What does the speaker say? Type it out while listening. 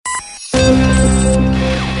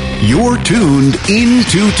You're tuned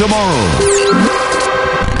into tomorrow.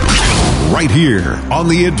 Right here on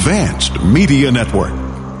the Advanced Media Network.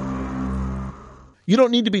 You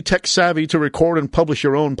don't need to be tech savvy to record and publish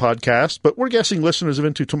your own podcast, but we're guessing listeners of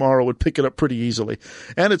Into Tomorrow would pick it up pretty easily.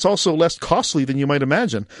 And it's also less costly than you might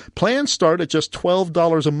imagine. Plans start at just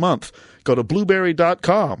 $12 a month. Go to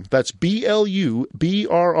Blubrry.com. That's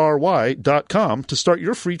BLUBRRY.com to start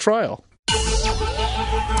your free trial.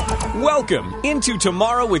 Welcome into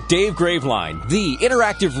Tomorrow with Dave Graveline, the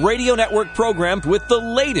interactive radio network program with the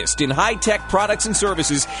latest in high-tech products and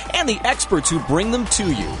services and the experts who bring them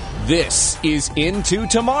to you. This is Into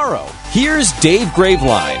Tomorrow. Here's Dave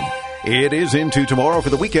Graveline. It is Into Tomorrow for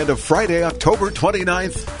the weekend of Friday, October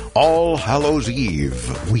 29th, All Hallows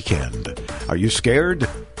Eve weekend. Are you scared?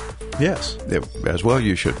 Yes. As well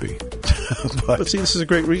you should be. But see, this is a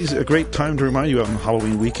great time to remind you on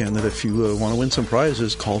Halloween weekend that if you want to win some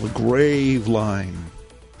prizes, call the Grave Line.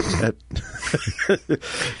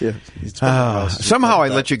 Somehow I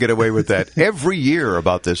let you get away with that every year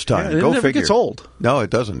about this time. Yeah, Go never figure. Gets old. No, it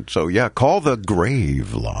doesn't. So yeah, call the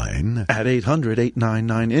Grave Line at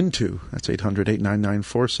 800-899-INTO. That's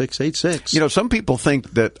 800-899-4686. You know, some people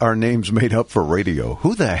think that our name's made up for radio.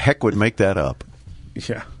 Who the heck would make that up?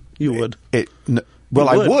 Yeah, you would. Well,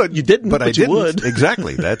 I would. You didn't, but I didn't. You would.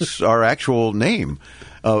 Exactly. That's our actual name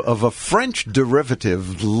of a French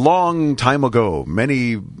derivative long time ago,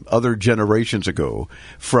 many other generations ago,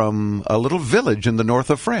 from a little village in the north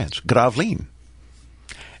of France, Gravelines.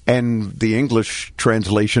 And the English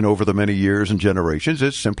translation over the many years and generations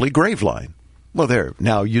is simply Graveline. Well, there.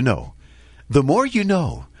 Now you know. The more you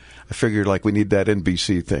know. I figured like we need that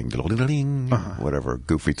NBC thing, whatever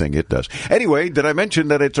goofy thing it does. Anyway, did I mention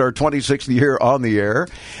that it's our 26th year on the air,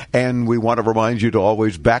 and we want to remind you to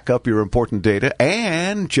always back up your important data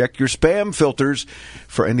and check your spam filters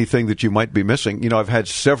for anything that you might be missing. You know, I've had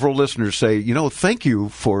several listeners say, thank you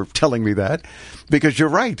for telling me that, because you're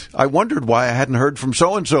right. I wondered why I hadn't heard from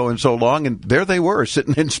so-and-so in so long, and there they were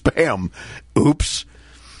sitting in spam. Oops.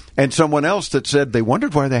 And someone else that said they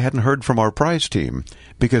wondered why they hadn't heard from our prize team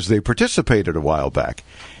because they participated a while back.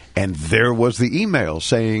 And there was the email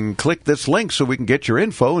saying, click this link so we can get your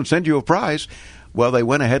info and send you a prize. Well, they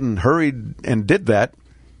went ahead and hurried and did that,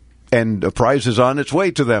 and a prize is on its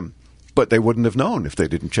way to them. But they wouldn't have known if they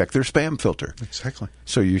didn't check their spam filter. Exactly.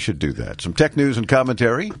 So you should do that. Some tech news and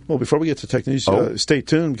commentary. Well, before we get to tech news, stay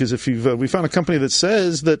tuned, because if we found a company that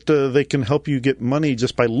says that they can help you get money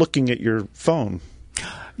just by looking at your phone.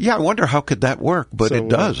 Yeah, I wonder how could that work, but it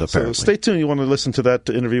does, apparently. So stay tuned. You want to listen to that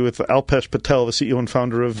interview with Alpesh Patel, the CEO and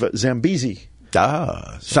founder of Zambezi.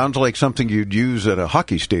 Sounds like something you'd use at a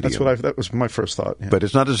hockey stadium. That was my first thought. Yeah. But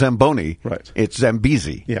it's not a Zamboni. Right. It's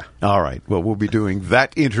Zambezi. Yeah. All right. Well, we'll be doing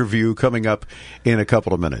that interview coming up in a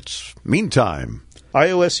couple of minutes. Meantime,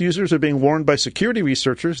 iOS users are being warned by security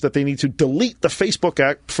researchers that they need to delete the Facebook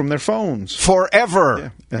app from their phones.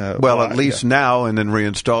 Forever. Yeah. At least now, and then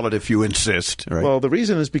reinstall it if you insist. Right? Well, the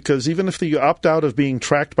reason is because even if you opt out of being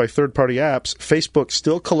tracked by third-party apps, Facebook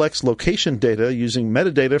still collects location data using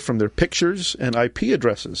metadata from their pictures and IP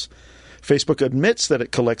addresses. Facebook admits that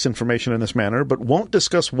it collects information in this manner, but won't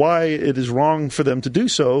discuss why it is wrong for them to do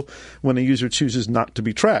so when a user chooses not to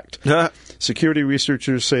be tracked. Security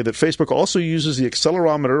researchers say that Facebook also uses the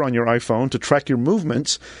accelerometer on your iPhone to track your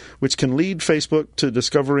movements, which can lead Facebook to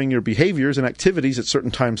discovering your behaviors and activities at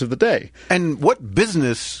certain times of the day. And what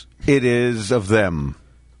business it is of them?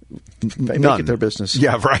 They none. make it their business.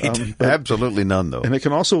 Yeah, right. Absolutely none, though. And it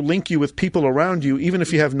can also link you with people around you, even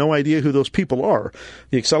if you have no idea who those people are.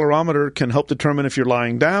 The accelerometer can help determine if you're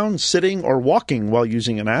lying down, sitting, or walking while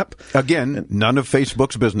using an app. Again, none of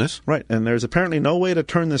Facebook's business. Right. And there's apparently no way to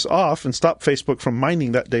turn this off and stop Facebook from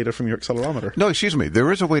mining that data from your accelerometer. No, excuse me.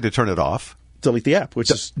 There is a way to turn it off. Delete the app,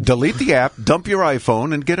 delete the app, dump your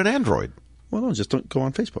iPhone, and get an Android. Well, no, just don't go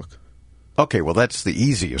on Facebook. Okay, well, that's the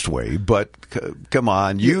easiest way, but come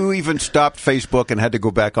on. You even stopped Facebook and had to go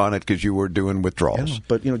back on it because you were doing withdrawals. Yeah,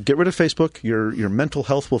 but, get rid of Facebook. Your mental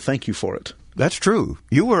health will thank you for it. That's true.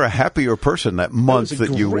 You were a happier person that month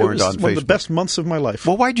that you weren't on Facebook. It was one of the best months of my life.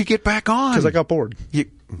 Well, why'd you get back on? Because I got bored. You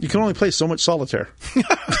can only play so much solitaire.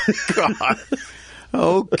 God.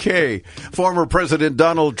 Okay. Former President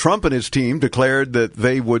Donald Trump and his team declared that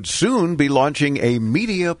they would soon be launching a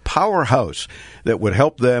media powerhouse that would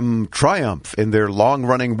help them triumph in their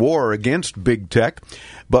long-running war against big tech.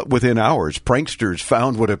 But within hours, pranksters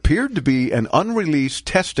found what appeared to be an unreleased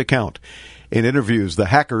test account. In interviews, the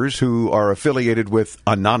hackers, who are affiliated with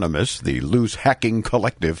Anonymous, the loose hacking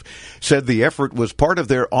collective, said the effort was part of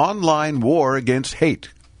their online war against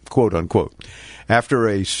hate. quote unquote. After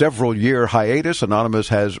a several-year hiatus, Anonymous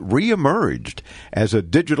has reemerged as a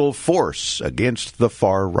digital force against the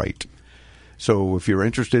far right. So if you're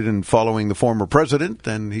interested in following the former president,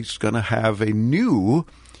 then he's going to have a new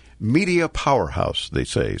media powerhouse, they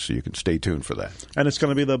say, so you can stay tuned for that. And it's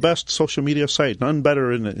going to be the best social media site. None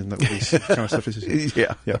better in these kind of stuff.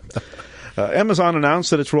 Yeah. Amazon announced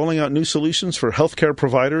that it's rolling out new solutions for healthcare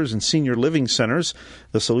providers and senior living centers.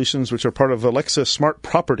 The solutions, which are part of Alexa Smart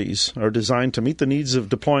Properties, are designed to meet the needs of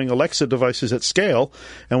deploying Alexa devices at scale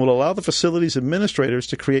and will allow the facility's administrators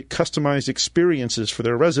to create customized experiences for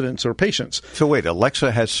their residents or patients. So wait,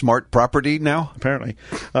 Alexa has smart property now? Apparently.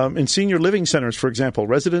 In senior living centers, for example,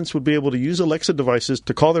 residents would be able to use Alexa devices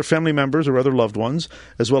to call their family members or other loved ones,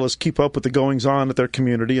 as well as keep up with the goings-on at their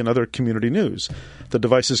community and other community news. The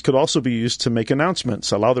devices could also be used to make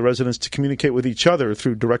announcements, allow the residents to communicate with each other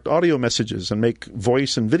through direct audio messages and make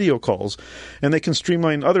voice and video calls. And they can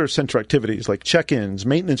streamline other center activities like check-ins,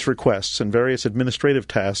 maintenance requests, and various administrative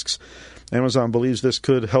tasks. Amazon believes this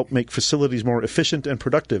could help make facilities more efficient and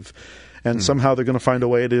productive. And somehow they're going to find a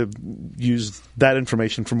way to use that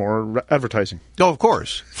information for more advertising. Oh, of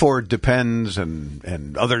course. For Depends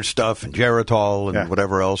and other stuff and Geritol and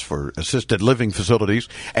whatever else for assisted living facilities.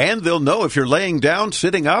 And they'll know if you're laying down,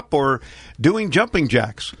 sitting up, or doing jumping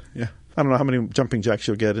jacks. Yeah. I don't know how many jumping jacks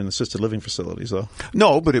you'll get in assisted living facilities, though.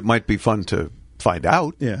 No, but it might be fun to find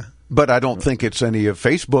out. Yeah. But I don't think it's any of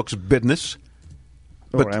Facebook's business.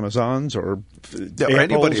 Or Amazon's or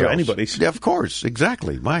anybody else. Anybody's. Yeah, of course.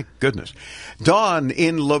 Exactly. My goodness. Dawn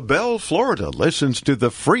in LaBelle, Florida listens to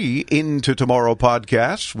the free Into Tomorrow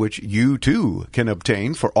podcast, which you too can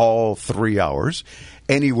obtain for all 3 hours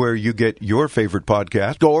anywhere you get your favorite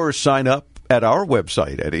podcast, or sign up at our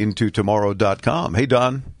website at intotomorrow.com. Hey,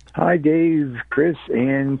 Don. Hi, Dave, Chris,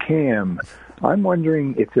 and Cam. I'm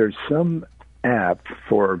wondering if there's some app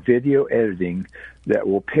for video editing that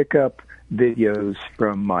will pick up videos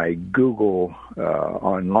from my Google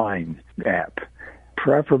online app,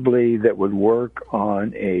 preferably that would work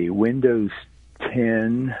on a Windows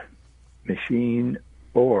 10 machine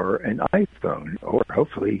or an iPhone, or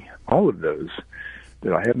hopefully all of those.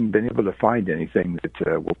 But I haven't been able to find anything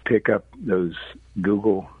that will pick up those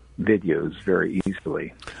Google videos very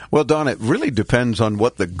easily. Well, Don, it really depends on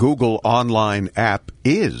what the Google Online app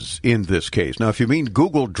is in this case. Now, if you mean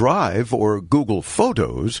Google Drive or Google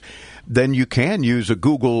Photos, then you can use a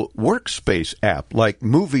Google Workspace app like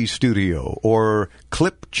Movie Studio or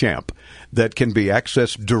Clipchamp that can be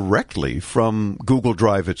accessed directly from Google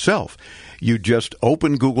Drive itself. You just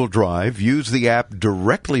open Google Drive, use the app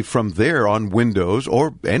directly from there on Windows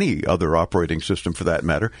or any other operating system for that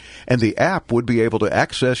matter, and the app would be able to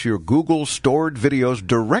access your Google stored videos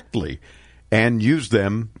directly and use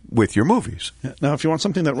them with your movies. Now, if you want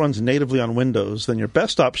something that runs natively on Windows, then your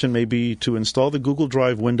best option may be to install the Google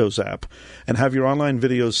Drive Windows app and have your online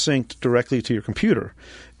videos synced directly to your computer.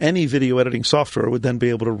 Any video editing software would then be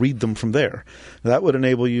able to read them from there. That would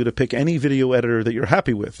enable you to pick any video editor that you're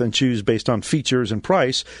happy with and choose based on features and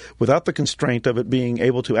price without the constraint of it being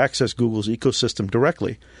able to access Google's ecosystem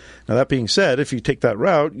directly. Now, that being said, if you take that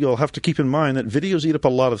route, you'll have to keep in mind that videos eat up a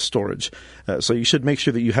lot of storage. So you should make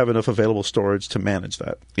sure that you have enough available storage to manage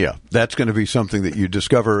that. Yeah, that's going to be something that you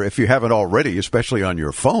discover if you haven't already, especially on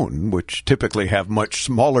your phone, which typically have much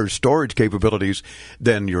smaller storage capabilities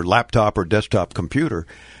than your laptop or desktop computer.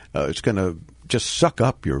 It's going to just suck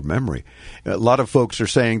up your memory. A lot of folks are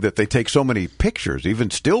saying that they take so many pictures, even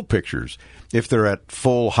still pictures, if they're at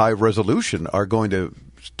full high resolution, are going to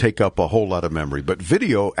take up a whole lot of memory. But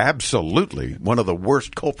video, absolutely, one of the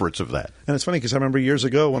worst culprits of that. And it's funny because I remember years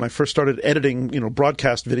ago when I first started editing,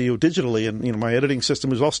 broadcast video digitally, and my editing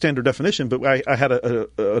system was all standard definition, but I had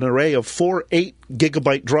an array of 4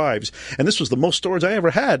 8-gigabyte drives, and this was the most storage I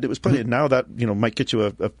ever had. It was plenty. Now that might get you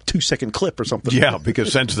a 2-second clip or something. Yeah,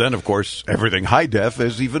 because since then, of course, everything high def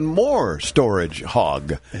is even more storage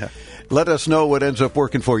hog. Yeah. Let us know what ends up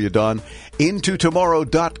working for you, Don.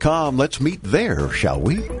 Intotomorrow.com. Let's meet there, shall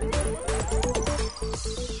we?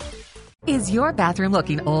 Is your bathroom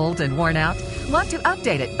looking old and worn out? Want to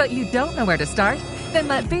update it, but you don't know where to start? Then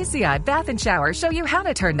let BCI Bath & Shower show you how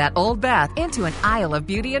to turn that old bath into an aisle of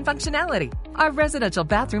beauty and functionality. Our residential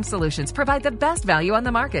bathroom solutions provide the best value on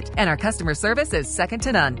the market, and our customer service is second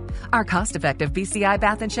to none. Our cost-effective BCI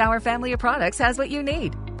Bath & Shower family of products has what you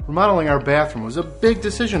need. Remodeling our bathroom was a big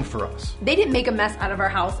decision for us. They didn't make a mess out of our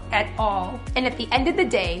house at all. And at the end of the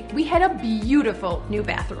day, we had a beautiful new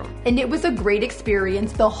bathroom. And it was a great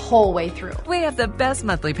experience the whole way through. We have the best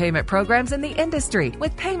monthly payment programs in the industry,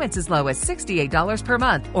 with payments as low as $68 per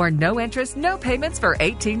month or no interest, no payments for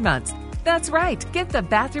 18 months. That's right. Get the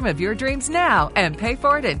bathroom of your dreams now and pay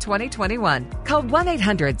for it in 2021. Call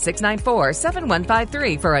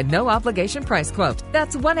 1-800-694-7153 for a no-obligation price quote.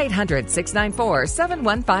 That's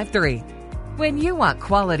 1-800-694-7153. When you want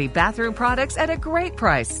quality bathroom products at a great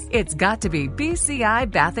price, it's got to be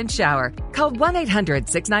BCI Bath & Shower. Call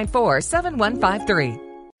 1-800-694-7153.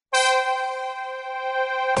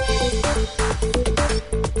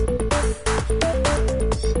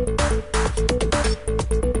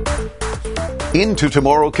 Into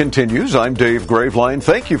Tomorrow continues. I'm Dave Graveline.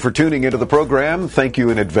 Thank you for tuning into the program. Thank you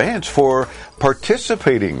in advance for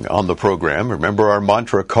participating on the program. Remember our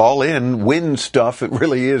mantra, call in, win stuff. It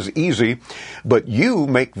really is easy, but you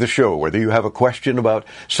make the show. Whether you have a question about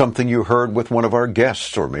something you heard with one of our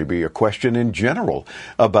guests, or maybe a question in general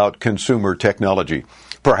about consumer technology.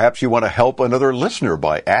 Perhaps you want to help another listener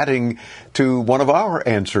by adding to one of our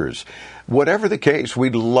answers. Whatever the case,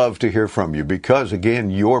 we'd love to hear from you because,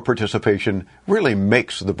 again, your participation really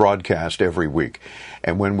makes the broadcast every week.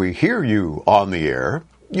 And when we hear you on the air,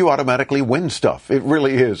 you automatically win stuff. It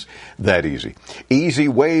really is that easy. Easy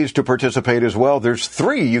ways to participate as well. There's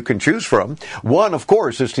 3 you can choose from. One, of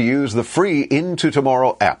course, is to use the free Into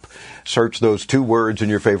Tomorrow app. Search those 2 words in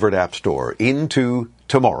your favorite app store, Into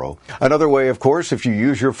Tomorrow. Another way, of course, if you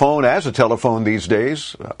use your phone as a telephone these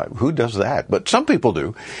days, who does that? But some people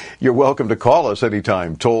do. You're welcome to call us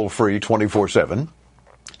anytime, toll-free 24/7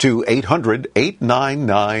 to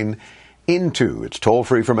 800-899-INTO. It's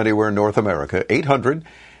toll-free from anywhere in North America,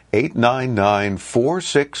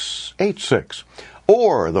 800-899-4686.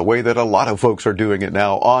 Or the way that a lot of folks are doing it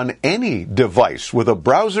now, on any device with a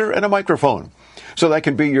browser and a microphone. So that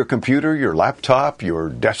can be your computer, your laptop, your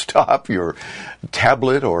desktop, your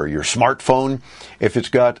tablet, or your smartphone. If it's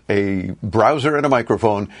got a browser and a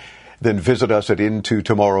microphone, then visit us at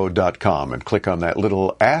intotomorrow.com and click on that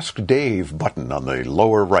little Ask Dave button on the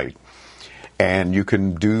lower right. And you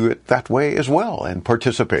can do it that way as well and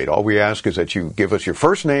participate. All we ask is that you give us your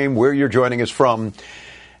first name, where you're joining us from,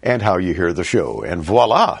 and how you hear the show. And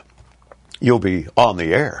voila, you'll be on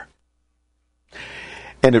the air.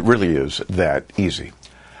 And it really is that easy.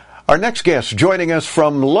 Our next guest joining us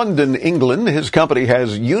from London, England. His company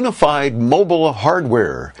has unified mobile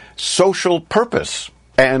hardware, social purpose,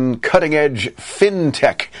 and cutting-edge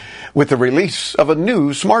fintech with the release of a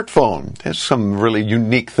new smartphone. There's some really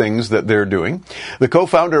unique things that they're doing. The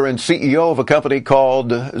co-founder and CEO of a company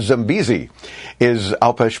called Zambezi is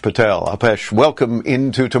Alpesh Patel. Alpesh, welcome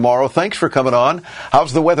Into Tomorrow. Thanks for coming on.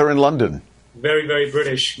 How's the weather in London? Very, very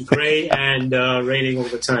British, grey and raining all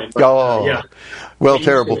the time. But, yeah. Well,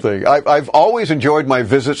 terrible thing. I've always enjoyed my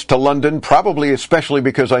visits to London, probably especially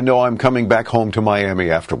because I know I'm coming back home to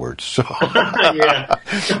Miami afterwards. So. Yeah.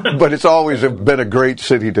 But it's always been a great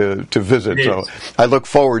city to visit. So I look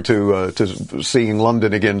forward to seeing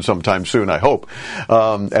London again sometime soon, I hope,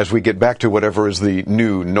 as we get back to whatever is the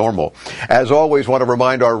new normal. As always, want to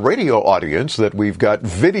remind our radio audience that we've got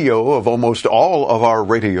video of almost all of our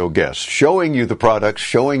radio guests, showing you the products,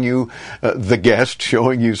 showing you the guest,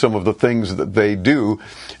 showing you some of the things that they do.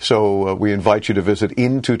 So we invite you to visit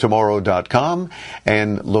intotomorrow.com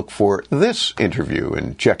and look for this interview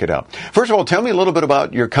and check it out. First of all, tell me a little bit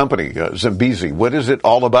about your company, Zambezi. What is it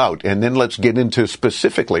all about? And then let's get into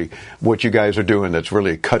specifically what you guys are doing that's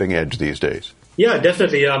really cutting edge these days. Yeah,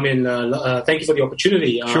 definitely. I mean, thank you for the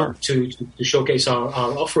opportunity Sure. to showcase our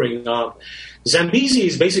offering. Zambezi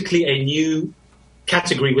is basically a new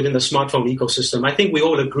category within the smartphone ecosystem. I think we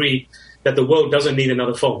all agree that the world doesn't need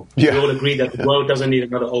another phone. Yeah. We all agree that the world doesn't need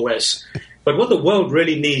another OS. But what the world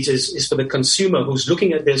really needs is for the consumer who's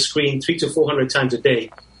looking at their screen 300 to 400 times a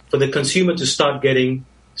day, for the consumer to start getting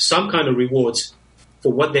some kind of rewards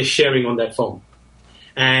for what they're sharing on that phone.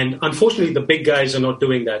 And unfortunately, the big guys are not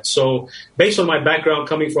doing that. So based on my background,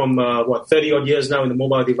 coming from, 30-odd years now in the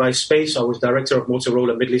mobile device space, I was director of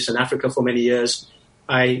Motorola Middle East and Africa for many years.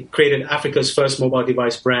 I created Africa's first mobile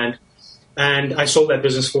device brand, and I sold that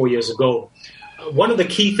business 4 years ago. One of the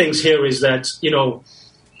key things here is that,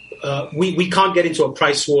 we can't get into a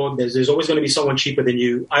price war. There's always going to be someone cheaper than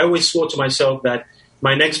you. I always swore to myself that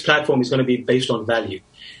my next platform is going to be based on value.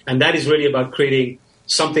 And that is really about creating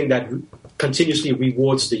something that continuously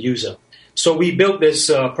rewards the user. So we built this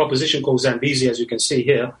proposition called Zambezi, as you can see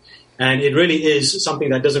here. And it really is something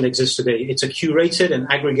that doesn't exist today. It's a curated and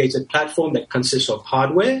aggregated platform that consists of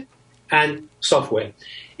hardware and software.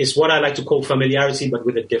 It's what I like to call familiarity, but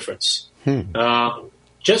with a difference.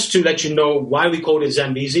 Just to let you know why we called it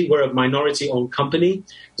Zambezi, we're a minority-owned company.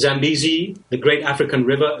 Zambezi, the great African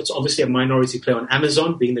river, it's obviously a minority play on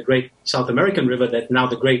Amazon, being the great South American river, that's now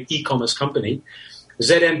the great e-commerce company.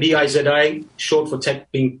 ZMBIZI, short for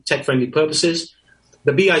being tech-friendly purposes.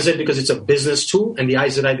 The BIZ because it's a business tool, and the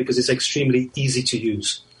IZI because it's extremely easy to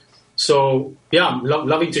use. So, yeah, I'm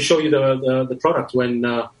loving to show you the product when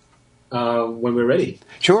we're ready.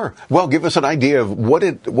 Sure. Well, give us an idea of what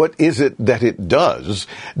is it that it does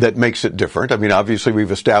that makes it different. I mean, obviously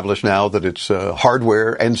we've established now that it's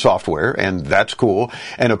hardware and software, and that's cool.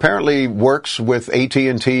 And apparently works with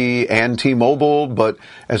AT&T and T-Mobile, but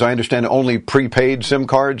as I understand, only prepaid SIM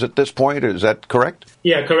cards at this point. Is that correct?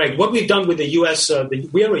 Yeah, correct. What we've done with the U.S.,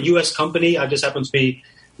 we are a U.S. company. I just happen to be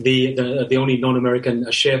the only non-American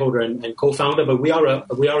shareholder and co-founder, but we are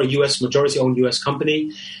a U.S. majority-owned U.S.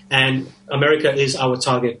 company, and America is our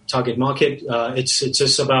target market. It's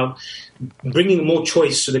just about bringing more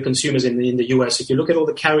choice to the consumers in the U.S. If you look at all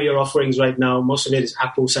the carrier offerings right now, most of it is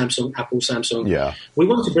Apple, Samsung. Yeah. We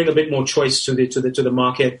want to bring a bit more choice to the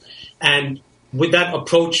market, and with that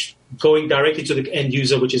approach, going directly to the end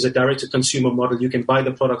user, which is a direct-to-consumer model, you can buy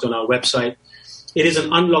the product on our website. It is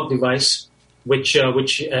an unlocked device, which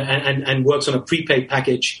works on a prepaid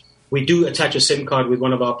package. We do attach a SIM card with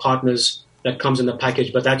one of our partners that comes in the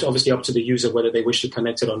package, but that's obviously up to the user whether they wish to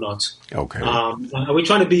connect it or not. Okay. We're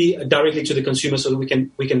trying to be directly to the consumer so that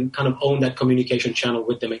we can kind of own that communication channel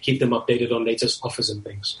with them and keep them updated on latest offers and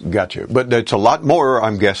things. Gotcha. But it's a lot more,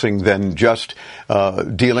 I'm guessing, than just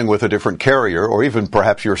dealing with a different carrier or even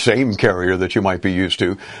perhaps your same carrier that you might be used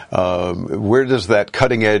to. Where does that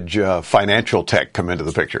cutting-edge financial tech come into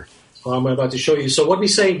the picture? I'm about to show you. So what we're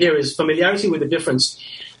saying here is familiarity with the difference.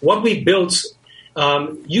 What we built,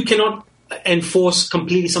 you cannot enforce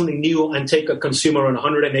completely something new and take a consumer on a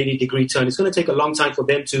 180-degree turn. It's going to take a long time for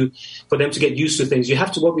them to get used to things. You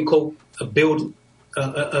have to what we call build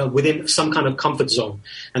within some kind of comfort zone,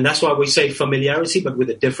 and that's why we say familiarity, but with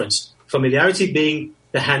a difference. Familiarity being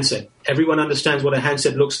the handset. Everyone understands what a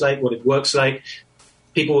handset looks like, what it works like.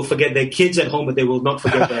 People will forget their kids at home, but they will not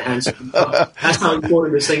forget their handset. That's how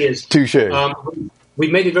important this thing is. Touché.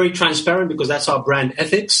 We've made it very transparent because that's our brand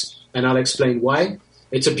ethics, and I'll explain why.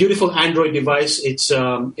 It's a beautiful Android device. It's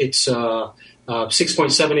a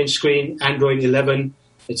 6.7-inch screen, Android 11.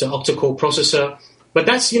 It's an octa-core processor. But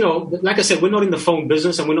that's, like I said, we're not in the phone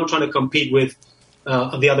business, and we're not trying to compete with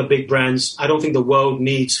the other big brands. I don't think the world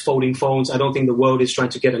needs folding phones. I don't think the world is trying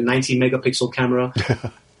to get a 90-megapixel camera.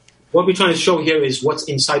 What we're trying to show here is what's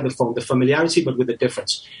inside the phone, the familiarity, but with a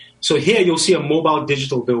difference. So here you'll see a mobile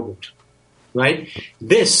digital billboard, right?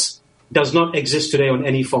 This does not exist today on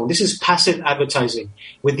any phone. This is passive advertising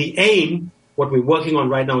with the aim, what we're working on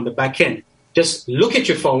right now in the back end. Just look at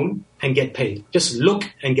your phone and get paid. Just look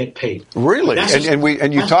and get paid. Really?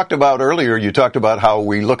 And you talked about earlier, you talked about how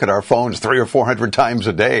we look at our phones 300 or 400 times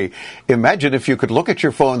a day. Imagine if you could look at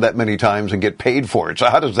your phone that many times and get paid for it. So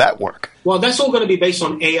how does that work? Well, that's all going to be based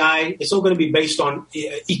on AI. It's all going to be based on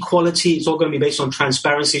equality. It's all going to be based on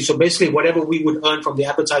transparency. So basically, whatever we would earn from the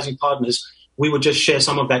advertising partners, we would just share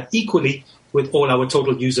some of that equally with all our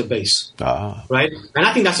total user base, right? And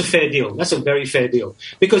I think that's a fair deal. That's a very fair deal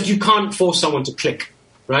because you can't force someone to click,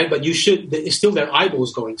 right? But you should. It's still their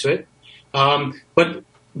eyeballs going to it. But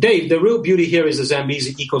Dave, the real beauty here is the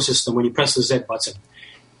Zambezi ecosystem when you press the Z button.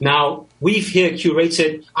 Now, we've here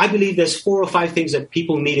curated, I believe there's 4 or 5 things that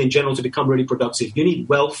people need in general to become really productive. You need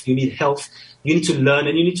wealth, you need health, you need to learn,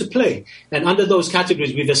 and you need to play. And under those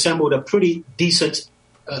categories, we've assembled a pretty decent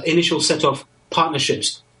initial set of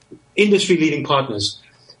partnerships, industry-leading partners.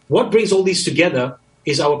 What brings all these together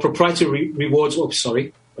is our proprietary rewards.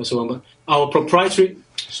 Our proprietary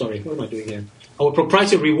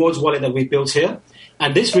rewards wallet that we built here.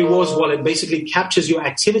 And this rewards wallet basically captures your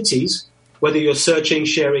activities, whether you're searching,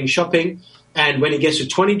 sharing, shopping. And when it gets to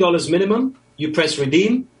 $20 minimum, you press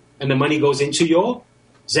redeem, and the money goes into your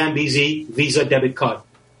Zambezi Visa debit card.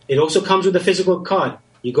 It also comes with a physical card.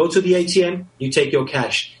 You go to the ATM, you take your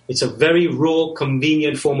cash. It's a very raw,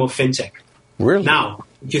 convenient form of fintech. Really? Now,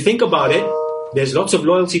 if you think about it, there's lots of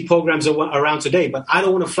loyalty programs around today, but I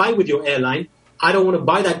don't want to fly with your airline. I don't want to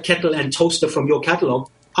buy that kettle and toaster from your catalog.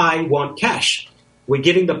 I want cash. We're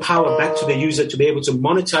giving the power back to the user to be able to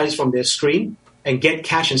monetize from their screen and get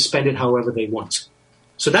cash and spend it however they want.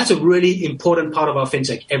 So that's a really important part of our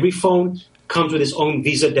fintech. Every phone comes with its own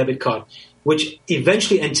Visa debit card, which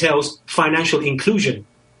eventually entails financial inclusion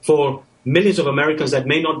for millions of Americans that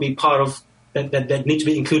may not be part of, that need to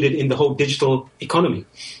be included in the whole digital economy.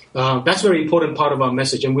 That's a very important part of our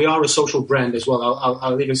message, and we are a social brand as well.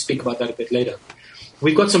 I'll even speak about that a bit later.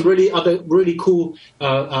 We've got some really cool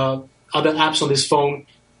other apps on this phone.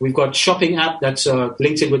 We've got shopping app that's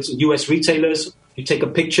linked in with US retailers. You take a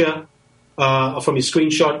picture from your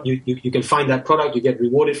screenshot, you can find that product, you get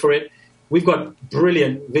rewarded for it. We've got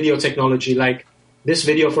brilliant video technology like this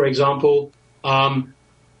video, for example.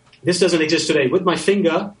 This doesn't exist today. With my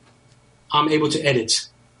finger, I'm able to edit.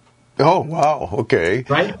 Oh, wow. Okay.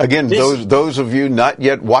 Right? Again, those of you not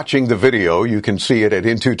yet watching the video, you can see it at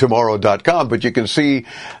intotomorrow.com, but you can see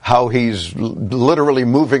how he's literally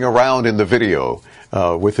moving around in the video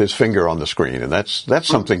with his finger on the screen. And that's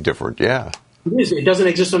something different. Yeah. It is. It doesn't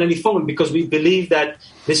exist on any phone because we believe that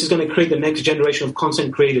this is going to create the next generation of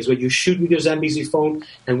content creators where you shoot with your Zambezi phone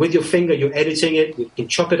and with your finger you're editing it, you can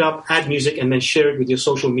chop it up, add music, and then share it with your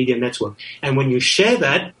social media network. And when you share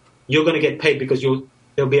that, you're going to get paid because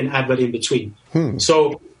there'll be an advert in between.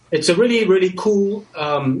 So it's a really, really cool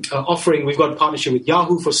offering. We've got a partnership with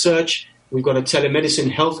Yahoo for search. We've got a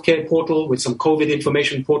telemedicine healthcare portal with some COVID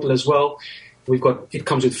information portal as well. It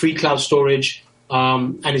comes with free cloud storage.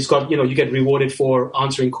 And it's got, you get rewarded for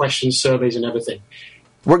answering questions, surveys, and everything.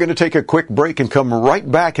 We're going to take a quick break and come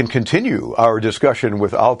right back and continue our discussion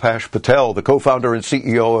with Alpesh Patel, the co-founder and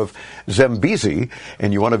CEO of Zambezi.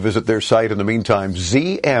 And you want to visit their site in the meantime,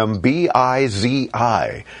 zmbizi.com.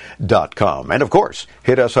 And of course,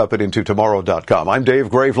 hit us up at intotomorrow.com. I'm Dave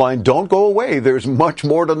Graveline. Don't go away. There's much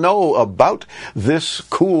more to know about this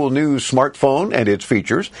cool new smartphone and its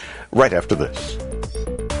features right after this.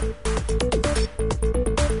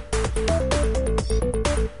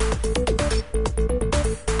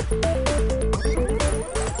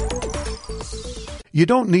 You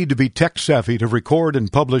don't need to be tech savvy to record and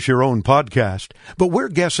publish your own podcast, but we're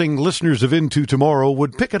guessing listeners of Into Tomorrow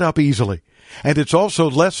would pick it up easily. And it's also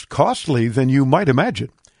less costly than you might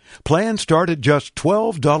imagine. Plans start at just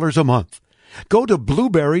 $12 a month. Go to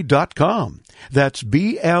Blubrry.com. That's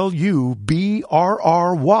BLUBRRY.com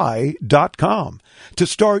to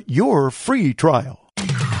start your free trial.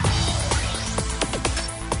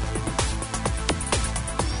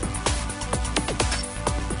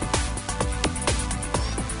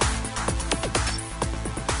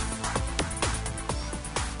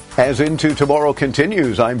 As Into Tomorrow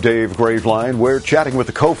continues, I'm Dave Graveline. We're chatting with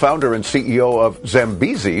the co-founder and CEO of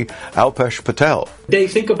Zambezi, Alpesh Patel.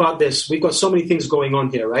 Dave, think about this. We've got so many things going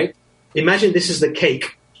on here, right? Imagine this is the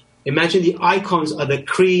cake. Imagine the icons are the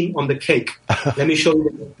cream on the cake. Let me show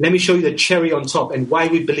you the cherry on top and why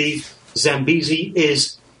we believe Zambezi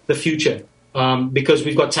is the future. Because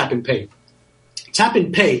we've got Tap and Pay. Tap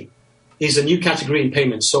and Pay is a new category in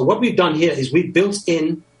payments. So what we've done here is we've built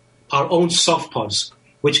in our own soft pods,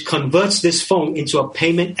 which converts this phone into a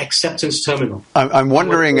payment acceptance terminal. I'm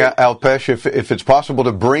wondering, Alpesh, if it's possible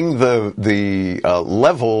to bring the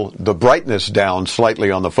brightness down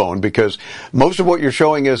slightly on the phone, because most of what you're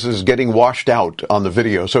showing us is getting washed out on the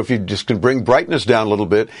video. So if you just can bring brightness down a little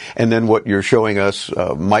bit, and then what you're showing us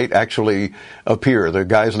might actually appear. The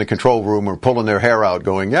guys in the control room are pulling their hair out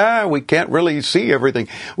going, we can't really see everything.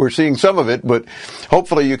 We're seeing some of it, but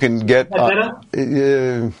hopefully you can get...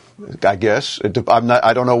 I guess. I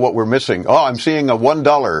don't know what we're missing. Oh, I'm seeing a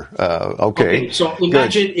 $1. Okay. So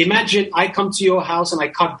imagine I come to your house and I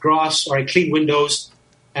cut grass or I clean windows,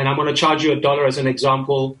 and I'm going to charge you $1 as an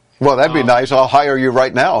example. Well, that'd be nice. I'll hire you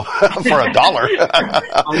right now for $1.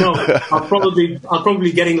 I know. I'm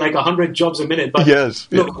probably getting like 100 jobs a minute. But yes.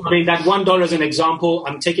 Look, I mean, that $1 as an example.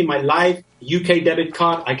 I'm taking my live UK debit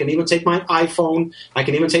card. I can even take my iPhone. I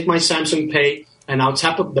can even take my Samsung Pay, and I'll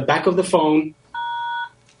tap up the back of the phone.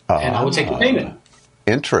 And I will take the payment.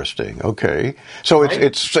 Interesting. Okay. So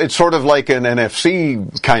it's sort of like an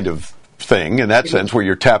NFC kind of thing in that sense, where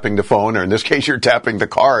you're tapping the phone, or in this case, you're tapping the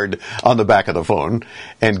card on the back of the phone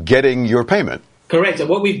and getting your payment. Correct. And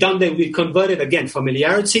what we've done there, we've converted, again,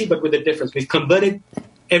 familiarity, but with a difference. We've converted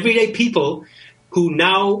everyday people who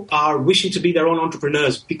now are wishing to be their own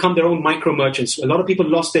entrepreneurs, become their own micro merchants. A lot of people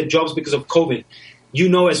lost their jobs because of COVID. You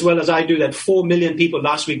know as well as I do that 4 million people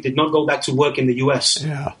last week did not go back to work in the U.S.,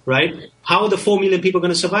 right? How are the 4 million people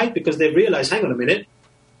going to survive? Because they realize, hang on a minute,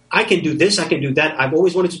 I can do this, I can do that. I've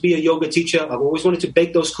always wanted to be a yoga teacher. I've always wanted to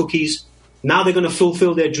bake those cookies. Now they're going to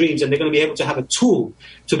fulfill their dreams, and they're going to be able to have a tool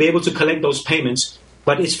to be able to collect those payments.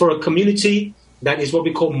 But it's for a community that is what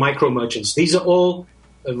we call micro merchants. These are all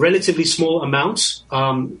relatively small amounts.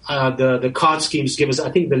 The card schemes give us,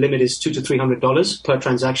 I think the limit is $200 to $300 per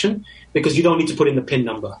transaction, because you don't need to put in the PIN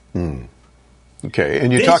number. Okay,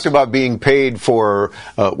 and you talked about being paid for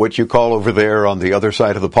what you call over there on the other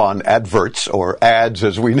side of the pond adverts, or ads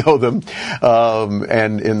as we know them.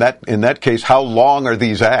 And in that case, how long are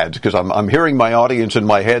these ads? Because I'm hearing my audience in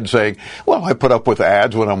my head saying, well, I put up with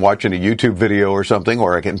ads when I'm watching a YouTube video or something,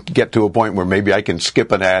 or I can get to a point where maybe I can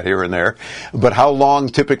skip an ad here and there. But how long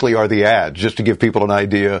typically are the ads, just to give people an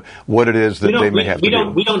idea what it is that they may have to do?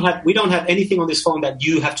 We don't have anything on this phone that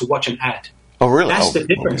you have to watch an ad. Oh, really? That's the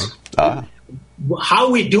difference. How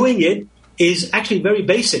we're doing it is actually very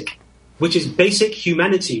basic. which is basic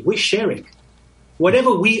humanity. We're sharing.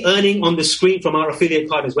 Whatever we earning on the screen from our affiliate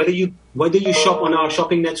partners, whether you shop on our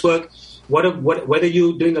shopping network, whether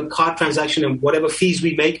you're doing a card transaction and whatever fees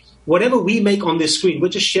we make, whatever we make on this screen, we're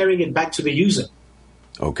just sharing it back to the user.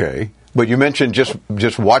 Okay. But you mentioned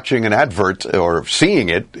just watching an advert or seeing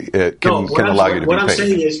it can allow you to be paid. What I'm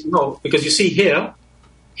saying is, no, because you see here,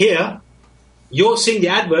 you're seeing the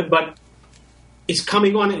advert, but it's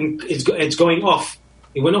coming on and it's going off.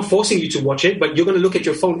 We're not forcing you to watch it, but you're going to look at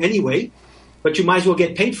your phone anyway, but you might as well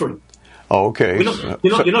get paid for it. Oh, okay.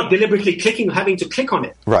 You're not deliberately having to click on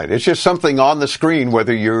it. Right. It's just something on the screen,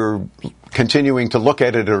 whether you're continuing to look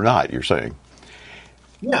at it or not, you're saying.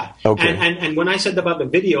 Yeah. Okay. And when I said about the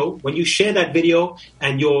video, when you share that video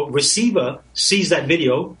and your receiver sees that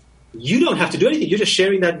video, you don't have to do anything. You're just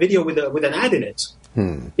sharing that video with an ad in it.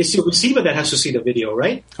 It's your receiver that has to see the video,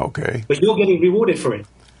 right? Okay. But you're getting rewarded for it.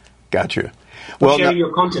 Gotcha. Well, sharing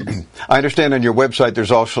your content. I understand on your website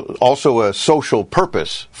there's also a social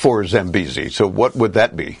purpose for Zambezi. So what would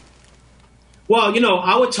that be? Well,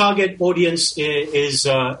 our target audience is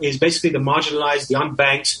basically the marginalized, the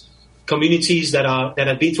unbanked communities that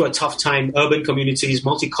have been through a tough time, urban communities,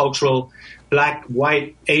 multicultural, Black,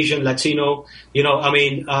 white, Asian, Latino.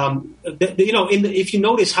 If you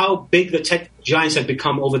notice how big the tech giants have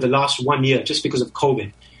become over the last 1 year, just because of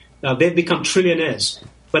COVID, they've become trillionaires.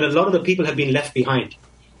 But a lot of the people have been left behind.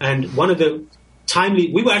 And one of the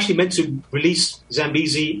we were actually meant to release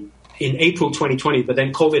Zambezi in April 2020, but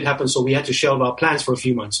then COVID happened, so we had to shelve our plans for a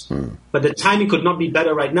few months. But the timing could not be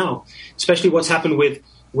better right now, especially what's happened with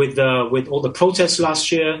all the protests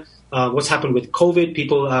last year, what's happened with COVID.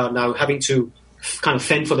 People are now having to kind of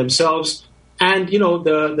fend for themselves. And,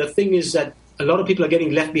 the thing is that a lot of people are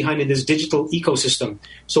getting left behind in this digital ecosystem.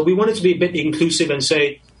 So we wanted to be a bit inclusive and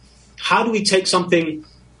say, how do we take something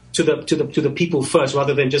to the people first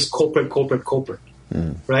rather than just corporate,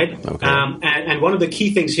 right? Okay. And one of the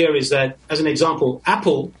key things here is that, as an example,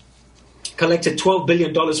 Apple collected $12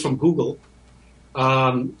 billion from Google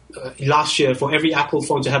last year for every Apple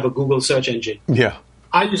phone to have a Google search engine. Yeah.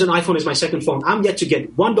 I use an iPhone as my second phone. I'm yet to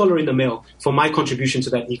get $1 in the mail for my contribution to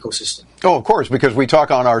that ecosystem. Oh, of course, because we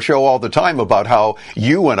talk on our show all the time about how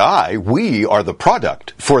you and we are the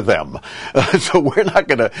product for them. So we're not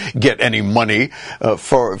going to get any money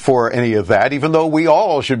for any of that, even though we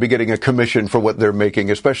all should be getting a commission for what they're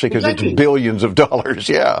making, especially because it's billions of dollars.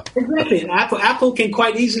 Yeah. Exactly. And Apple can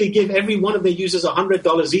quite easily give every one of their users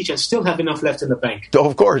 $100 each and still have enough left in the bank. Oh,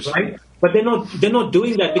 of course. Right? But they're not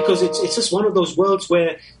doing that because it's just one of those worlds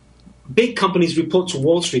where big companies report to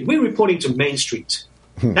Wall Street. We're reporting to Main Street.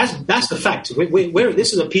 That's the fact.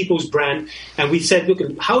 This is a people's brand, and we said, look,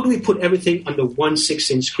 how do we put everything under one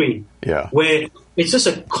 6-inch screen? Yeah. Where it's just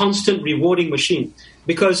a constant rewarding machine.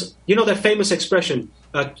 Because that famous expression,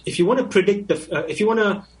 if you want to predict predict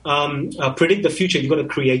the future, you've got to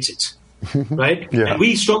create it. Right? Yeah. And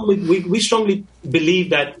we strongly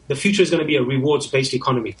believe that the future is going to be a rewards-based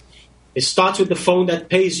economy. It starts with the phone that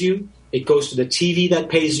pays you. It goes to the TV that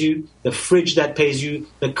pays you, the fridge that pays you,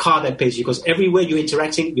 the car that pays you. Because everywhere you're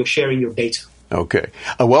interacting, you're sharing your data. Okay.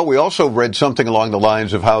 Well, we also read something along the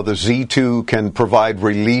lines of how the Z2 can provide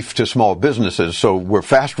relief to small businesses. So we're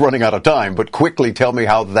fast running out of time, but quickly tell me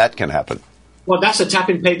how that can happen. Well, that's a tap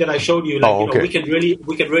and pay that I showed you. Okay. We can really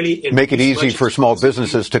make it easy for small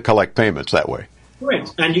businesses to collect payments that way.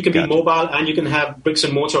 Correct. And you can be mobile, and you can have bricks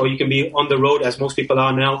and mortar, or you can be on the road, as most people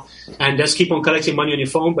are now, and just keep on collecting money on your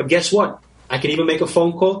phone. But guess what? I can even make a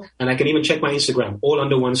phone call, and I can even check my Instagram, all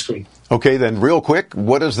under one screen. Okay, then real quick,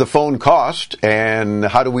 what does the phone cost, and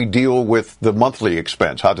how do we deal with the monthly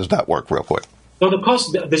expense? How does that work real quick? So the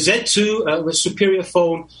cost, the Z2, the superior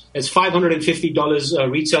phone, is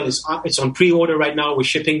 $550 retail. It's on pre-order right now. We're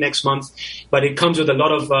shipping next month. But it comes with a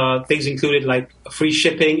lot of things included, like free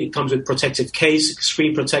shipping. It comes with protective case,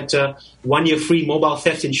 screen protector, 1 year free mobile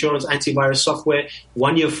theft insurance, antivirus software,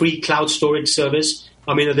 1 year free cloud storage service.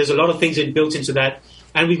 I mean, there's a lot of things built into that.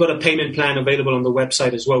 And we've got a payment plan available on the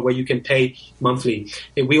website as well, where you can pay monthly.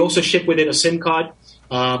 We also ship with it a SIM card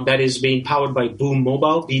that is being powered by Boom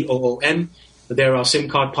Mobile, BOOM. They're our SIM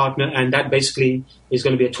card partner, and that basically is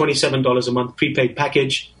going to be a $27 a month prepaid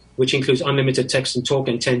package, which includes unlimited text and talk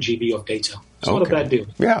and 10 GB of data. It's not a bad deal.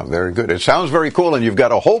 Yeah, very good. It sounds very cool, and you've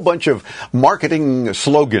got a whole bunch of marketing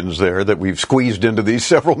slogans there that we've squeezed into these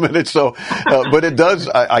several minutes. So, but it does,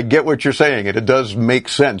 I get what you're saying, and it does make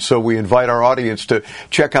sense. So we invite our audience to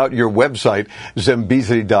check out your website,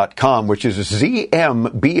 Zambezi.com, which is Z-M-B-I-Z-I.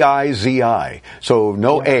 So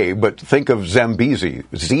no A, but think of Zambezi,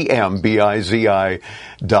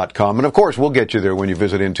 Z-M-B-I-Z-I.com. And of course, we'll get you there when you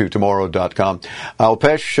visit IntoTomorrow.com.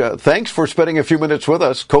 Alpesh, thanks for spending a few minutes with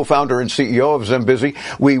us, co-founder and CEO of Zambezi.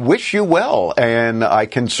 We wish you well, and I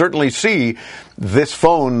can certainly see this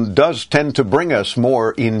phone does tend to bring us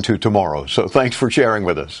more into tomorrow. So thanks for sharing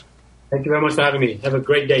with us. Thank you very much for having me. Have a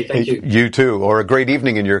great day. Thank you. You too, or a great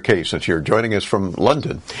evening in your case, since you're joining us from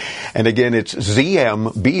London. And again, it's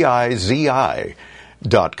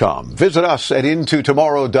ZMBIZI.com. Visit us at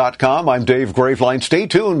IntoTomorrow.com. I'm Dave Graveline. Stay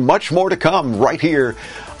tuned. Much more to come right here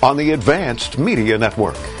on the Advanced Media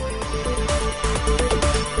Network.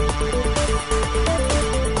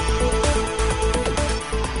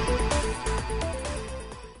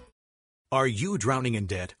 Are you drowning in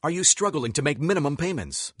debt? Are you struggling to make minimum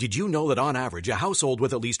payments? Did you know that on average, a household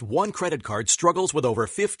with at least one credit card struggles with over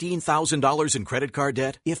 $15,000 in credit card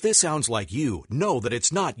debt? If this sounds like you, know that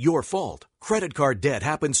it's not your fault. Credit card debt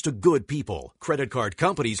happens to good people. Credit card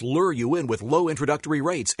companies lure you in with low introductory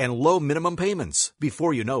rates and low minimum payments.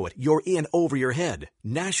 Before you know it, you're in over your head.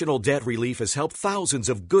 National Debt Relief has helped thousands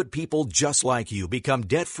of good people just like you become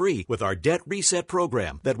debt-free with our Debt Reset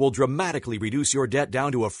program that will dramatically reduce your debt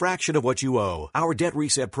down to a fraction of what you owe. Our Debt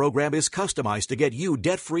Reset program is customized to get you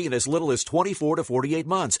debt-free in as little as 24 to 48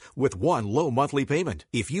 months with one low monthly payment.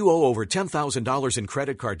 If you owe over $10,000 in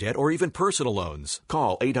credit card debt or even personal loans,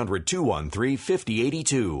 call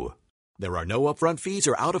 800-213-5082. There are no upfront fees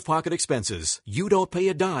or out-of-pocket expenses. You don't pay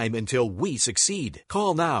a dime until we succeed.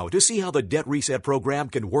 Call now to see how the Debt Reset program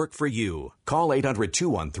can work for you. Call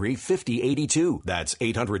 800-213-5082. That's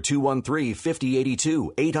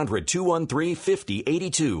 800-213-5082.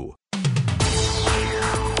 800-213-5082.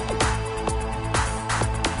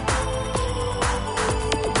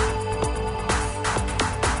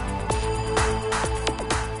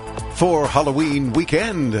 For Halloween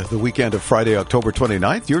weekend, the weekend of Friday, October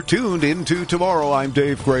 29th, you're tuned into Tomorrow. I'm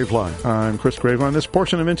Dave Graveline. I'm Chris Graveline. This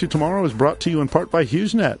portion of Into Tomorrow is brought to you in part by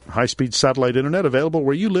HughesNet, high-speed satellite internet available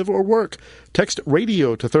where you live or work. Text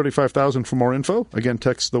RADIO to 35,000 for more info. Again,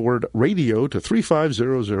 text the word RADIO to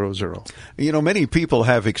 35000. You know, many people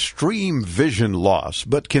have extreme vision loss,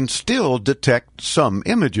 but can still detect some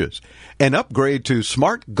images. An upgrade to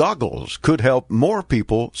smart goggles could help more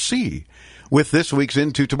people see. With this week's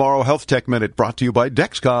Into Tomorrow Health Tech Minute brought to you by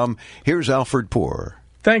Dexcom, here's Alfred Poor.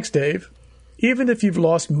 Thanks, Dave. Even if you've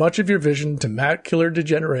lost much of your vision to macular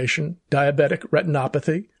degeneration, diabetic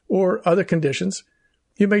retinopathy, or other conditions,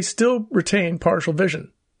 you may still retain partial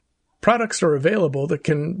vision. Products are available that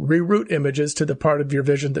can reroute images to the part of your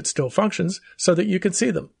vision that still functions so that you can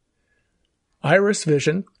see them. Iris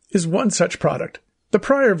Vision is one such product. The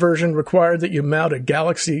prior version required that you mount a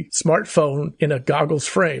Galaxy smartphone in a goggles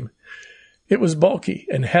frame. It was bulky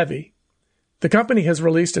and heavy. The company has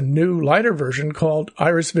released a new, lighter version called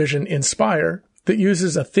Iris Vision Inspire that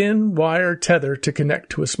uses a thin wire tether to connect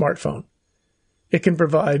to a smartphone. It can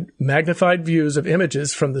provide magnified views of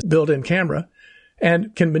images from the built-in camera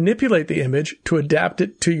and can manipulate the image to adapt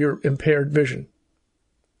it to your impaired vision.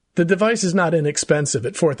 The device is not inexpensive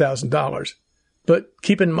at $4,000, but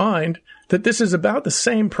keep in mind that this is about the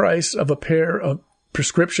same price of a pair of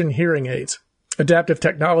prescription hearing aids. Adaptive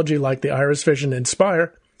technology like the Iris Vision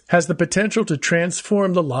Inspire has the potential to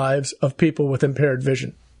transform the lives of people with impaired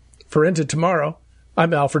vision. For Into Tomorrow,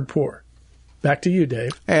 I'm Alfred Poor. Back to you,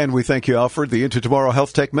 Dave. And we thank you, Alfred. The Into Tomorrow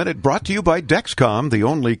Health Tech Minute brought to you by Dexcom, the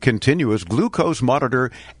only continuous glucose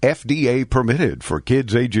monitor FDA permitted for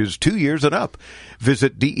kids ages 2 years and up.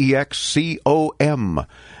 Visit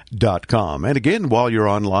DEXCOM.com. And again, while you're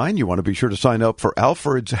online, you want to be sure to sign up for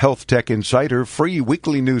Alfred's Health Tech Insider free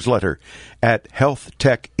weekly newsletter at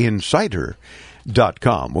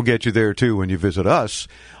healthtechinsider.com. We'll get you there, too, when you visit us.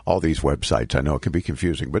 All these websites, I know it can be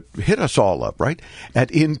confusing, but hit us all up, right? At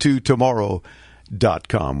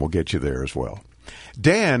IntoTomorrow.com. We'll get you there as well.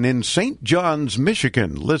 Dan in St. John's,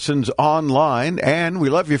 Michigan, listens online, and we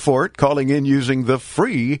love you for it, calling in using the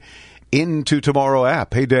free Into Tomorrow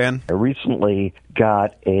app. Hey, Dan. I recently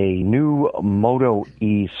got a new Moto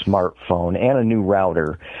E smartphone and a new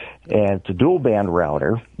router, and it's a dual-band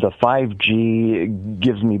router. The 5G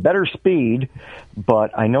gives me better speed,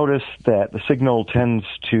 but I notice that the signal tends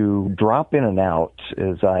to drop in and out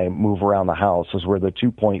as I move around the house, as we're the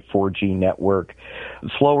 2.4G network.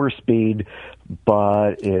 Slower speed,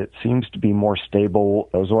 but it seems to be more stable.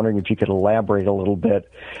 I was wondering if you could elaborate a little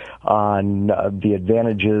bit on the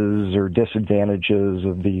advantages or disadvantages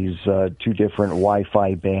of these two different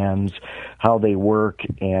Wi-Fi bands, how they work,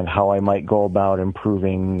 and how I might go about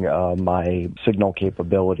improving my signal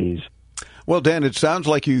capabilities. Well, Dan, it sounds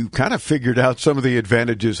like you kind of figured out some of the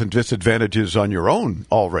advantages and disadvantages on your own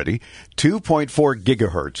already. 2.4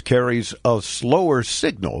 gigahertz carries a slower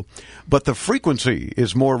signal, but the frequency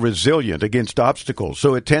is more resilient against obstacles,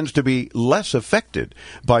 so it tends to be less affected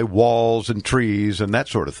by walls and trees and that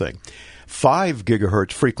sort of thing. 5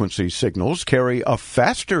 gigahertz frequency signals carry a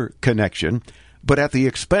faster connection, but at the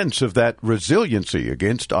expense of that resiliency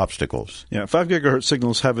against obstacles. Yeah, 5 gigahertz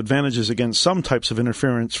signals have advantages against some types of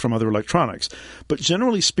interference from other electronics, but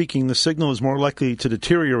generally speaking, the signal is more likely to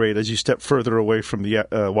deteriorate as you step further away from the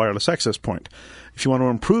wireless access point. If you want to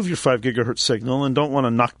improve your 5 gigahertz signal and don't want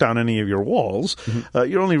to knock down any of your walls,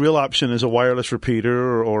 your only real option is a wireless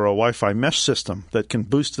repeater or a Wi-Fi mesh system that can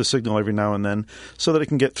boost the signal every now and then so that it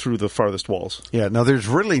can get through the farthest walls. Yeah, now there's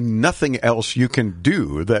really nothing else you can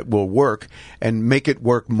do that will work and make it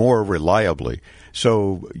work more reliably.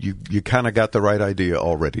 So you kind of got the right idea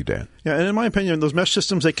already, Dan. Yeah, and in my opinion, those mesh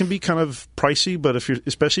systems, they can be kind of pricey, but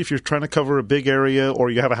especially if you're trying to cover a big area or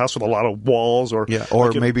you have a house with a lot of walls or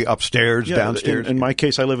maybe upstairs, downstairs. In my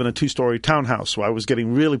case, I live in a 2-story townhouse, so I was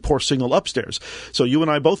getting really poor signal upstairs. So you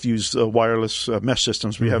and I both use wireless mesh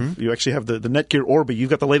systems. You actually have the Netgear Orbi. You've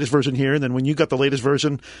got the latest version here, and then when you got the latest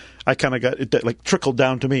version, I kind of got it like trickled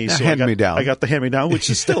down to me. So hand-me-down. I got the hand-me-down, which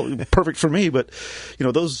is still perfect for me, but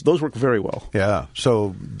those work very well. Yeah,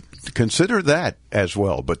 so consider that as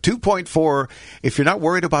well. But 2.4, if you're not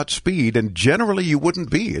worried about speed, and generally you wouldn't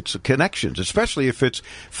be, it's connections, especially if it's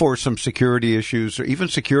for some security issues or even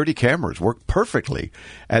security cameras work perfectly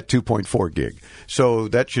at 2.4 gig. So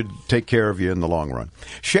that should take care of you in the long run.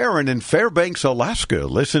 Sharon in Fairbanks, Alaska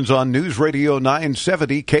listens on News Radio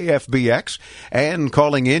 970 KFBX and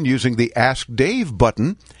calling in using the Ask Dave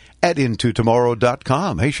button at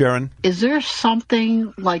intotomorrow.com. Hey, Sharon. Is there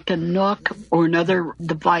something like a Nook or another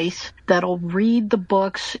device that'll read the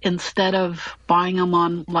books instead of buying them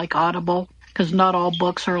on like Audible? Because not all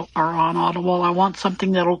books are on Audible. I want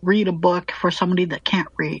something that'll read a book for somebody that can't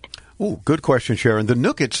read. Oh, good question, Sharon. The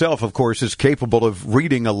Nook itself, of course, is capable of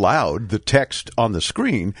reading aloud the text on the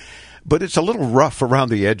screen, but it's a little rough around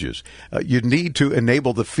the edges. You need to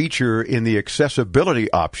enable the feature in the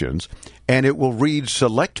accessibility options, and it will read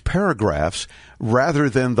select paragraphs rather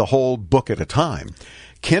than the whole book at a time.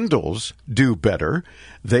 Kindles do better.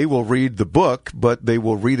 They will read the book, but they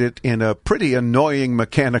will read it in a pretty annoying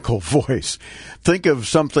mechanical voice. Think of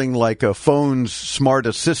something like a phone's smart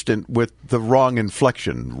assistant with the wrong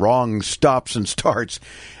inflection, wrong stops and starts.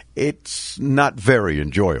 It's not very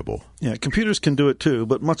enjoyable. Yeah, computers can do it too,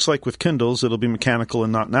 but much like with Kindles, it'll be mechanical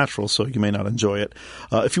and not natural, so you may not enjoy it.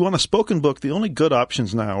 If you want a spoken book, the only good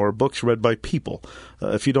options now are books read by people.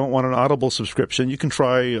 If you don't want an Audible subscription, you can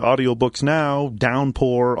try Audiobooks Now,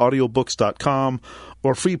 Downpour, audiobooks.com,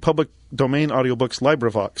 or free public domain audiobooks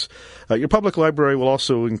LibriVox. Your public library will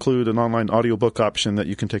also include an online audiobook option that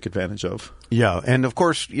you can take advantage of. Yeah, and of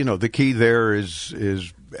course, the key there is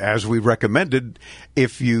as we recommended.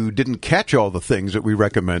 If you didn't catch all the things that we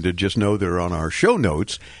recommended, just know they're on our show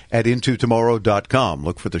notes at intotomorrow.com.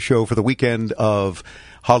 Look for the show for the weekend of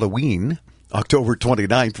Halloween, October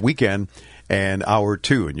 29th weekend, and hour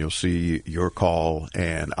 2, and you'll see your call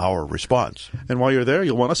and our response. And while you're there,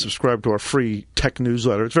 you'll want to subscribe to our free tech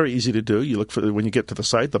newsletter. It's very easy to do. You look for when you get to the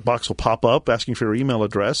site, the box will pop up asking for your email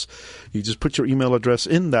address. You just put your email address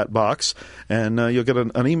in that box, and you'll get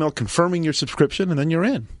an email confirming your subscription, and then you're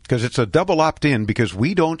in. Because it's a double opt-in, because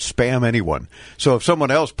we don't spam anyone. So if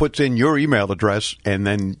someone else puts in your email address and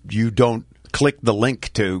then you don't click the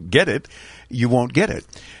link to get it, you won't get it.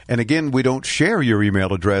 And again, we don't share your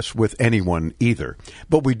email address with anyone either.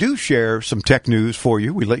 But we do share some tech news for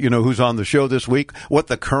you. We let you know who's on the show this week, what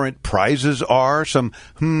the current prizes are, some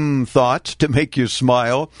thoughts to make you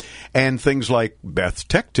smile, and things like Beth's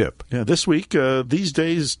Tech Tip. Yeah, this week, these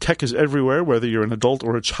days, tech is everywhere, whether you're an adult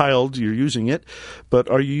or a child, you're using it. But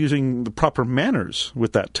are you using the proper manners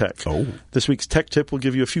with that tech? Oh. This week's Tech Tip will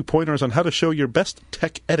give you a few pointers on how to show your best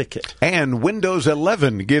tech etiquette. And Windows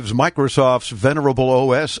 11 gives Microsoft's venerable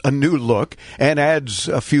OS a new look and adds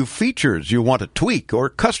a few features you want to tweak or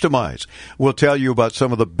customize. We'll tell you about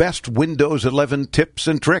some of the best Windows 11 tips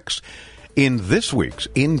and tricks in this week's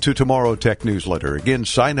Into Tomorrow Tech Newsletter. Again,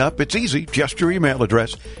 sign up. It's easy. Just your email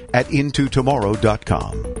address at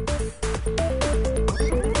intotomorrow.com.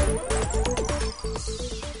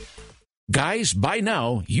 Guys, by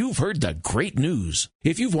now, you've heard the great news.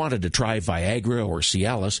 If you've wanted to try Viagra or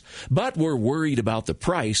Cialis, but were worried about the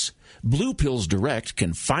price, Blue Pills Direct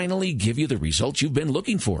can finally give you the results you've been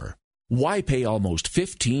looking for. Why pay almost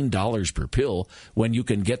 $15 per pill when you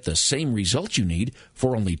can get the same results you need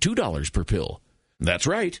for only $2 per pill? That's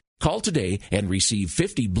right. Call today and receive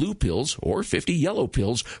 50 blue pills or 50 yellow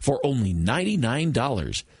pills for only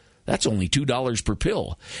 $99. That's only $2 per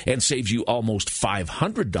pill and saves you almost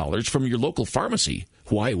 $500 from your local pharmacy.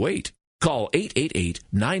 Why wait? Call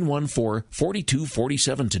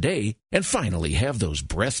 888-914-4247 today and finally have those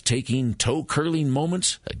breathtaking, toe-curling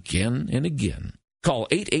moments again and again. Call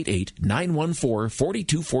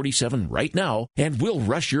 888-914-4247 right now, and we'll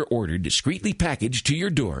rush your order discreetly packaged to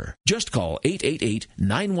your door. Just call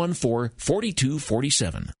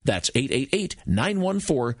 888-914-4247. That's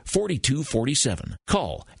 888-914-4247.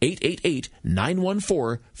 Call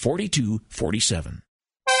 888-914-4247.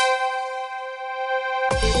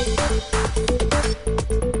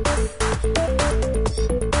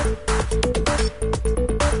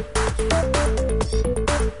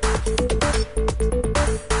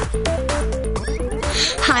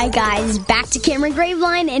 Hi guys, back to Cameron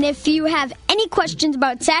Graveline, and if you have any questions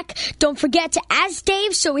about tech, don't forget to ask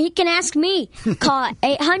Dave so he can ask me. Call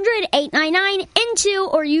 800-899-INTO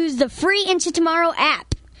or use the free Into Tomorrow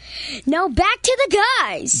app. Now back to the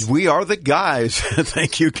guys. We are the guys.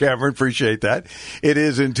 Thank you, Cameron. Appreciate that. It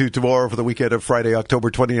is Into Tomorrow for the weekend of Friday, October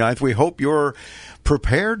 29th. We hope you're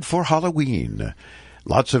prepared for Halloween.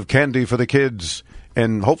 Lots of candy for the kids.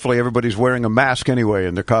 And hopefully everybody's wearing a mask anyway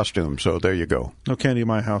in their costume, so there you go. No candy in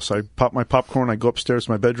my house. I pop my popcorn, I go upstairs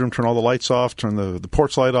to my bedroom, turn all the lights off, turn the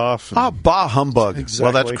porch light off. Bah humbug. Exactly.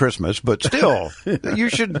 Well, that's Christmas, but still, you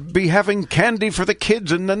should be having candy for the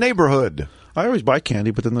kids in the neighborhood. I always buy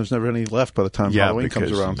candy, but then there's never any left by the time Halloween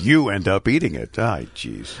comes around. You end up eating it. Ay,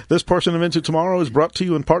 jeez. This portion of Into Tomorrow is brought to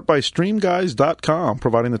you in part by StreamGuys.com,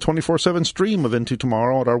 providing the 24/7 stream of Into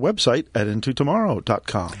Tomorrow at our website at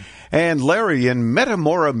intotomorrow.com. And Larry in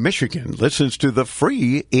Metamora, Michigan, listens to the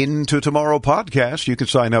free Into Tomorrow podcast. You can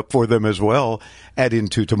sign up for them as well at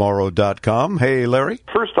intotomorrow.com. Hey, Larry.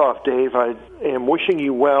 First off, Dave, I am wishing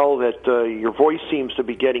you well, that your voice seems to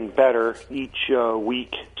be getting better each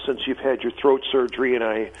week since you've had your throat surgery, and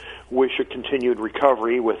I wish a continued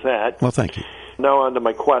recovery with that. Well, thank you. Now on to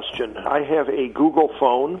my question. I have a Google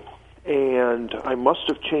phone, and I must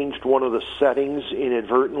have changed one of the settings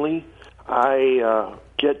inadvertently. I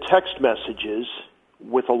get text messages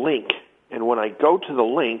with a link, and when I go to the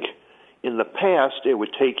link, in the past it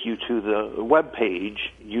would take you to the web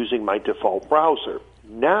page using my default browser.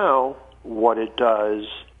 Now what it does,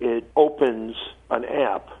 it opens an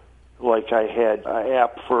app. Like I had an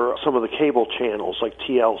app for some of the cable channels like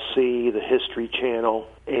TLC, the History Channel,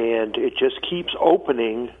 and it just keeps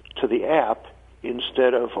opening to the app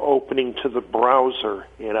instead of opening to the browser.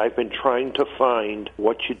 And I've been trying to find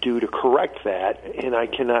what you do to correct that, and I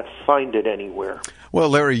cannot find it anywhere. Well,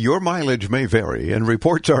 Larry, your mileage may vary, and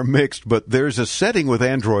reports are mixed, but there's a setting with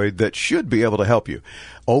Android that should be able to help you.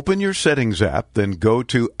 Open your Settings app, then go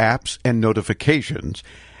to Apps and Notifications,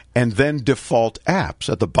 and then Default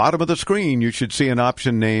Apps. At the bottom of the screen, you should see an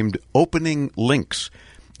option named Opening Links.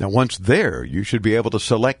 Now, once there, you should be able to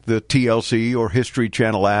select the TLC or History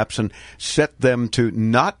Channel apps and set them to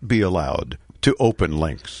not be allowed to open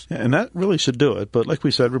links. Yeah, and that really should do it. But like we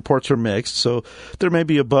said, reports are mixed, so there may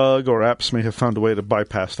be a bug or apps may have found a way to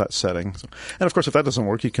bypass that setting. So, and of course, if that doesn't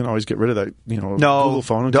work, you can always get rid of that, Google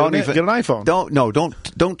phone and get an iPhone.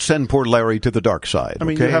 Don't send poor Larry to the dark side. I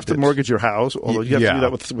mean, okay? you have to mortgage your house, although you have to do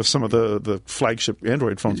that with some of the flagship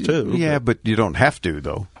Android phones too. Yeah, but you don't have to,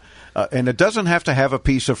 though. And it doesn't have to have a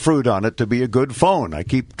piece of fruit on it to be a good phone. I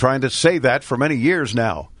keep trying to say that for many years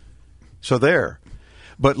now. So there.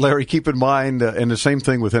 But, Larry, keep in mind, and the same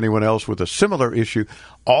thing with anyone else with a similar issue,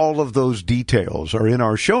 all of those details are in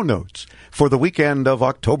our show notes for the weekend of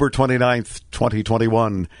October 29th,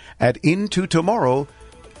 2021 at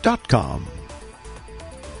intotomorrow.com.